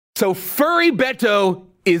So furry Beto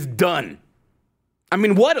is done. I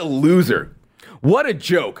mean, what a loser. What a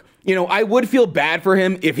joke. You know, I would feel bad for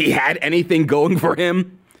him if he had anything going for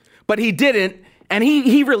him, but he didn't, and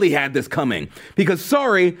he really had this coming. Because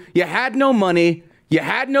sorry, you had no money, you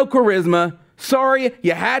had no charisma, sorry,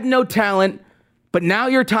 you had no talent, but now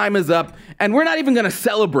your time is up, and we're not even gonna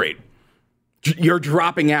celebrate you're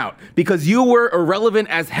dropping out because you were irrelevant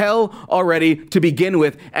as hell already to begin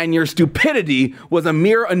with, and your stupidity was a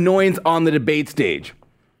mere annoyance on the debate stage,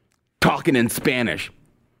 talking in Spanish.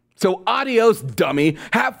 So adios, dummy.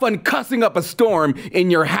 Have fun cussing up a storm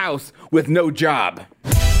in your house with no job.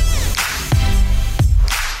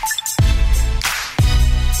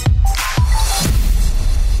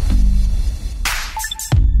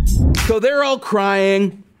 So they're all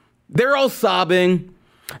crying, they're all sobbing,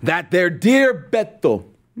 that their dear Beto,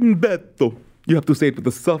 you have to say it with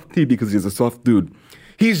a soft T because he's a soft dude,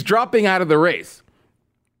 he's dropping out of the race.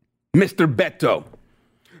 Mr. Beto,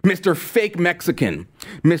 Mr. Fake Mexican,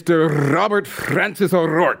 Mr. Robert Francis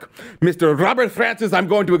O'Rourke, Mr. Robert Francis, I'm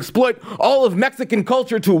going to exploit all of Mexican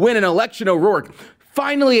culture to win an election O'Rourke,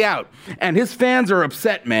 finally out. And his fans are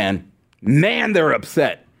upset, man. Man, they're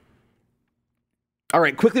upset. All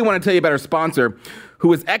right, quickly want to tell you about our sponsor,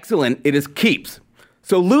 who is excellent. It is Keeps.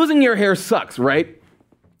 So losing your hair sucks, right?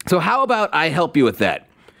 So how about I help you with that?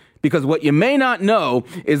 Because what you may not know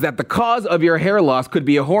is that the cause of your hair loss could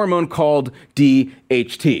be a hormone called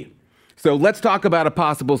DHT. So let's talk about a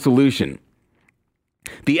possible solution.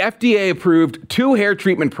 The FDA approved 2 hair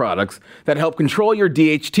treatment products that help control your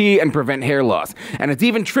DHT and prevent hair loss. And it's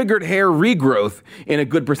even triggered hair regrowth in a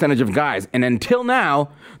good percentage of guys. And until now,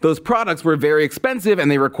 those products were very expensive and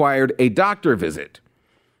they required a doctor visit.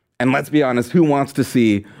 And let's be honest, who wants to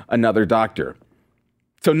see another doctor?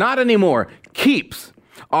 So not anymore. Keeps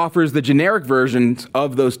offers the generic versions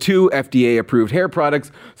of those 2 FDA-approved hair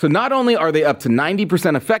products. So not only are they up to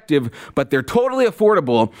 90% effective, but they're totally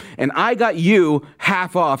affordable, and I got you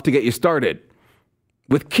half off to get you started.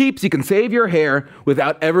 With Keeps, you can save your hair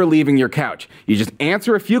without ever leaving your couch. You just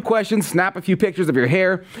answer a few questions, snap a few pictures of your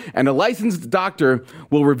hair, and a licensed doctor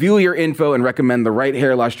will review your info and recommend the right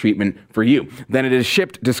hair loss treatment for you. Then it is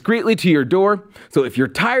shipped discreetly to your door. So if you're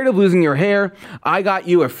tired of losing your hair, I got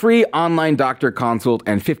you a free online doctor consult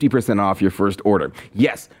and 50% off your first order.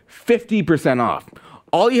 Yes, 50% off.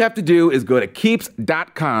 All you have to do is go to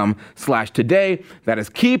keeps.com/today. That is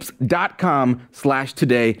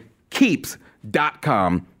keeps.com/today.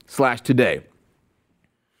 Keeps.com/today.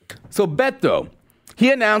 So Beto,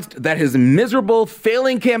 he announced that his miserable,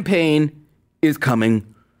 failing campaign is coming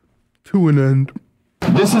to an end.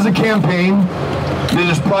 This is a campaign that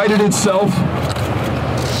has prided itself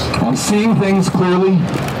on seeing things clearly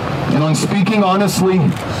and on speaking honestly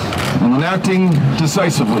and on acting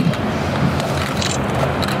decisively.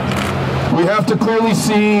 We have to clearly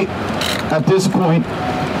see at this point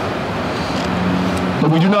that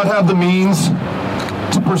we do not have the means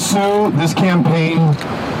to pursue this campaign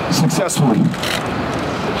successfully,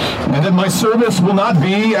 and that my service will not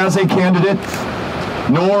be as a candidate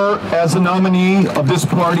nor as a nominee of this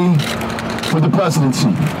party for the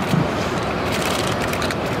presidency.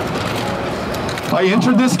 I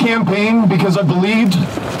entered this campaign because I believed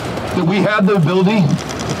that we had the ability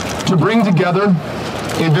to bring together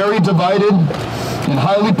a very divided and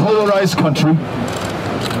highly polarized country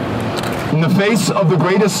in the face of the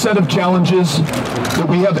greatest set of challenges that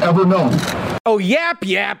we have ever known. Oh, yap.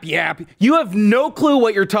 You have no clue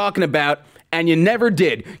what you're talking about, and you never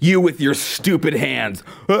did. You with your stupid hands.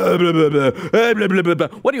 What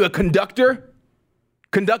are you, a conductor?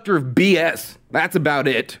 Conductor of BS. That's about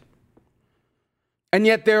it. And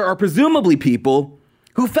yet there are presumably people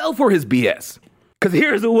who fell for his BS. Because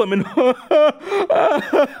here's a woman.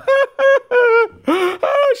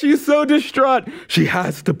 She's so distraught. She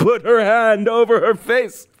has to put her hand over her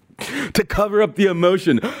face to cover up the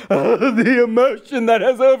emotion. The emotion that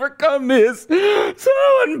has overcome me is so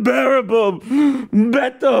unbearable.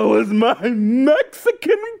 Beto is my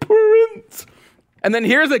Mexican prince. And then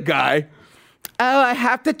here's a guy. Oh, I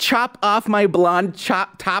have to chop off my blonde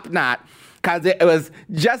top knot because it was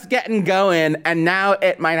just getting going, and now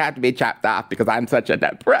it might have to be chopped off because I'm such a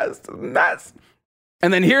depressed mess.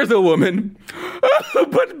 And then here's a woman. Oh,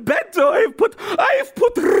 but Beto, I have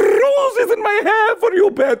put roses in my hair for you,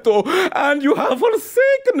 Beto, and you have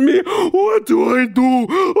forsaken me. What do I do?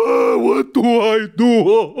 What do I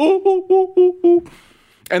do?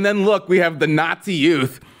 And then look, we have the Nazi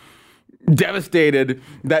youth devastated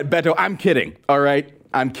that Beto, I'm kidding, all right?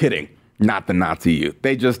 I'm kidding. Not the Nazi youth.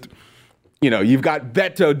 They just, you've got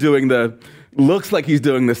Beto doing looks like he's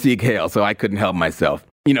doing the Sieg Heil, so I couldn't help myself.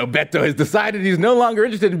 You know, Beto has decided he's no longer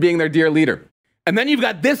interested in being their dear leader. And then you've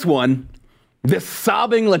got this one, this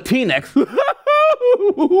sobbing Latinx.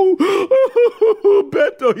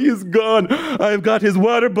 Beto, he's gone. I've got his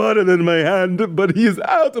water bottle in my hand, but he's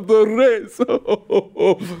out of the race.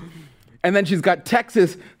 And then she's got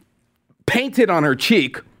Texas painted on her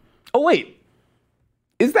cheek. Oh, wait.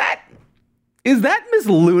 Is that Miss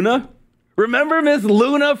Luna? Remember Miss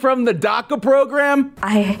Luna from the DACA program?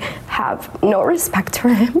 I have no respect for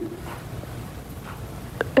him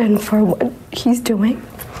and for what he's doing.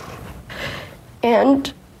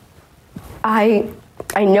 And I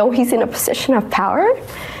know he's in a position of power,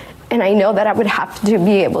 and I know that I would have to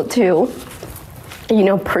be able to,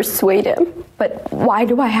 persuade him. But why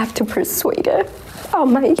do I have to persuade him? Oh,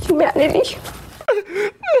 my humanity.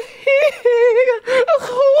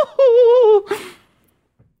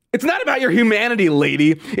 It's not about your humanity,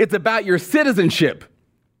 lady. It's about your citizenship.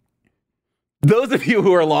 Those of you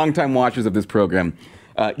who are longtime watchers of this program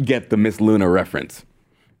get the Miss Luna reference.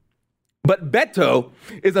 But Beto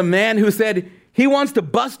is a man who said he wants to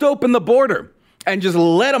bust open the border and just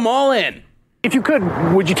let them all in. If you could,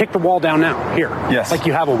 would you take the wall down now? Here. Yes. Like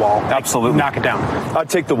you have a wall. Absolutely. Knock it down. I'd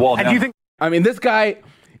take the wall down. And do you think? I mean, this guy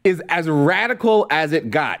is as radical as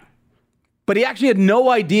it got. But he actually had no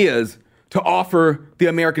ideas to offer the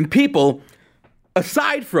American people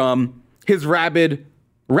aside from his rabid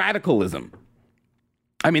radicalism.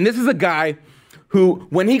 I mean, this is a guy who,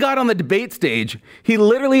 when he got on the debate stage, he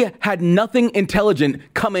literally had nothing intelligent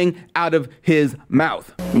coming out of his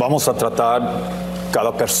mouth. Vamos a tratar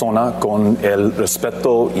cada persona con el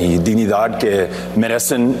respeto y dignidad que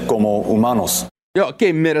merecen como humanos. Yo,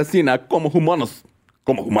 que merecina como humanos.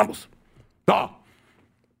 Como humanos. Ah,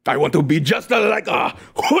 I want to be just like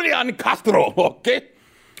Julian Castro, okay?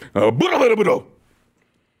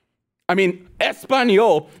 I mean,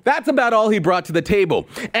 Espanol, that's about all he brought to the table.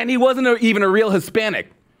 And he wasn't even a real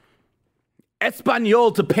Hispanic.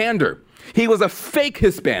 Espanol to pander. He was a fake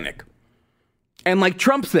Hispanic. And like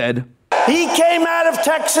Trump said, he came out of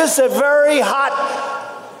Texas, a very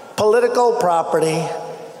hot political property,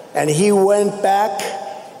 and he went back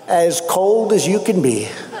as cold as you can be.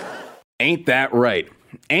 Ain't that right?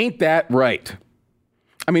 Ain't that right?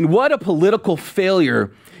 I mean, what a political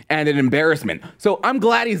failure and an embarrassment. So I'm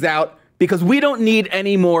glad he's out because we don't need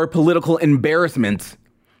any more political embarrassments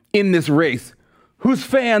in this race, whose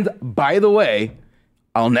fans, by the way,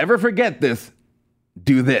 I'll never forget this,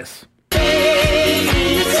 do this.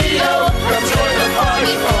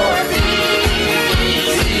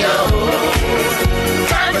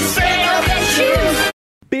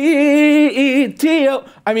 Beto.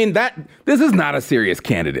 I mean, this is not a serious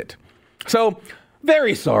candidate. So,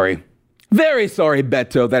 very sorry,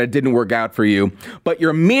 Beto, that it didn't work out for you. But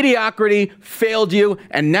your mediocrity failed you,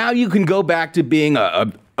 and now you can go back to being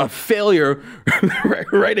a failure,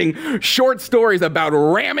 writing short stories about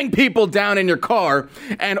ramming people down in your car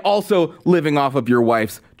and also living off of your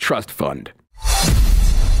wife's trust fund.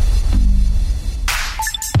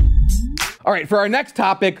 All right, for our next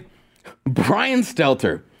topic, Brian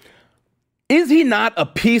Stelter. Is he not a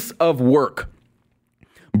piece of work?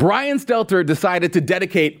 Brian Stelter decided to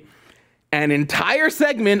dedicate an entire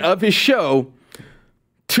segment of his show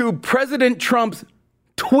to President Trump's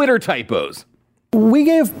Twitter typos. We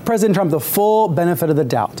gave President Trump the full benefit of the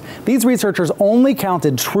doubt. These researchers only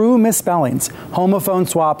counted true misspellings, homophone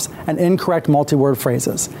swaps, and incorrect multi-word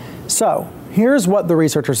phrases. So, here's what the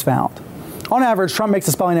researchers found. On average, Trump makes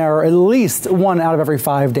a spelling error at least 1 out of every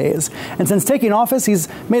 5 days. And since taking office, he's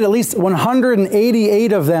made at least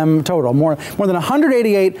 188 of them total, more than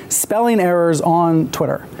 188 spelling errors on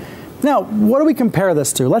Twitter. Now, what do we compare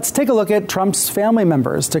this to? Let's take a look at Trump's family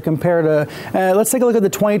members to compare to, let's take a look at the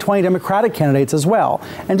 2020 Democratic candidates as well,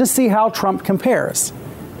 and just see how Trump compares.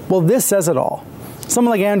 Well, this says it all. Someone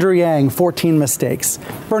like Andrew Yang, 14 mistakes.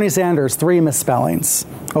 Bernie Sanders, 3 misspellings.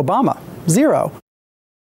 Obama, 0.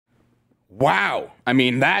 Wow. I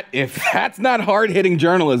mean, if that's not hard-hitting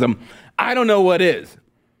journalism, I don't know what is.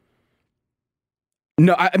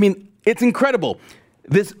 No, I mean, it's incredible.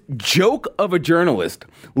 This joke of a journalist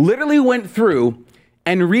literally went through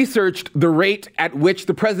and researched the rate at which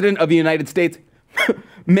the president of the United States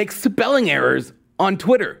makes spelling errors on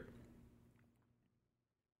Twitter.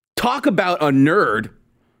 Talk about a nerd.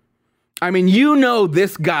 I mean,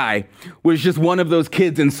 this guy was just one of those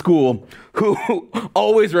kids in school who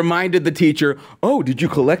always reminded the teacher, "Oh, did you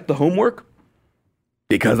collect the homework?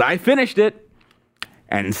 Because I finished it,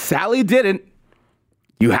 and Sally didn't.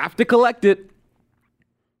 You have to collect it."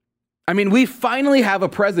 I mean, we finally have a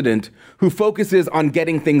president who focuses on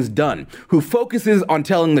getting things done, who focuses on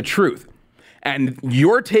telling the truth. And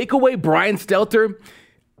your takeaway, Brian Stelter,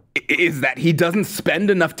 is that he doesn't spend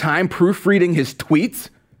enough time proofreading his tweets?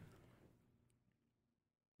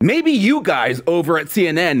 Maybe you guys over at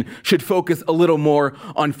CNN should focus a little more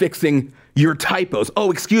on fixing your typos.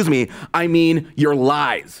 Oh, excuse me, I mean your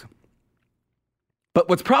lies. But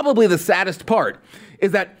what's probably the saddest part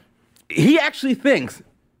is that he actually thinks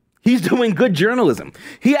he's doing good journalism.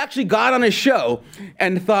 He actually got on his show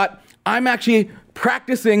and thought, I'm actually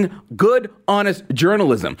practicing good, honest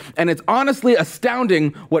journalism. And it's honestly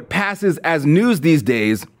astounding what passes as news these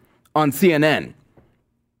days on CNN.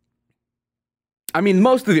 I mean,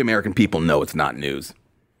 most of the American people know it's not news.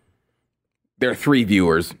 Their 3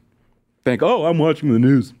 viewers think, oh, I'm watching the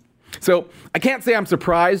news. So I can't say I'm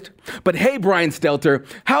surprised, but hey, Brian Stelter,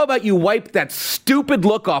 how about you wipe that stupid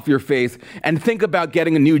look off your face and think about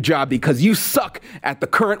getting a new job because you suck at the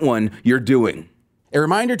current one you're doing. A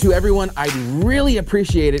reminder to everyone, I'd really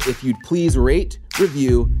appreciate it if you'd please rate,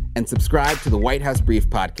 review, and subscribe to the White House Brief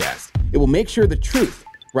podcast. It will make sure the truth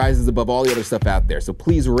rises above all the other stuff out there. So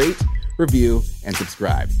please rate, review, and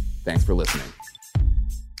subscribe. Thanks for listening.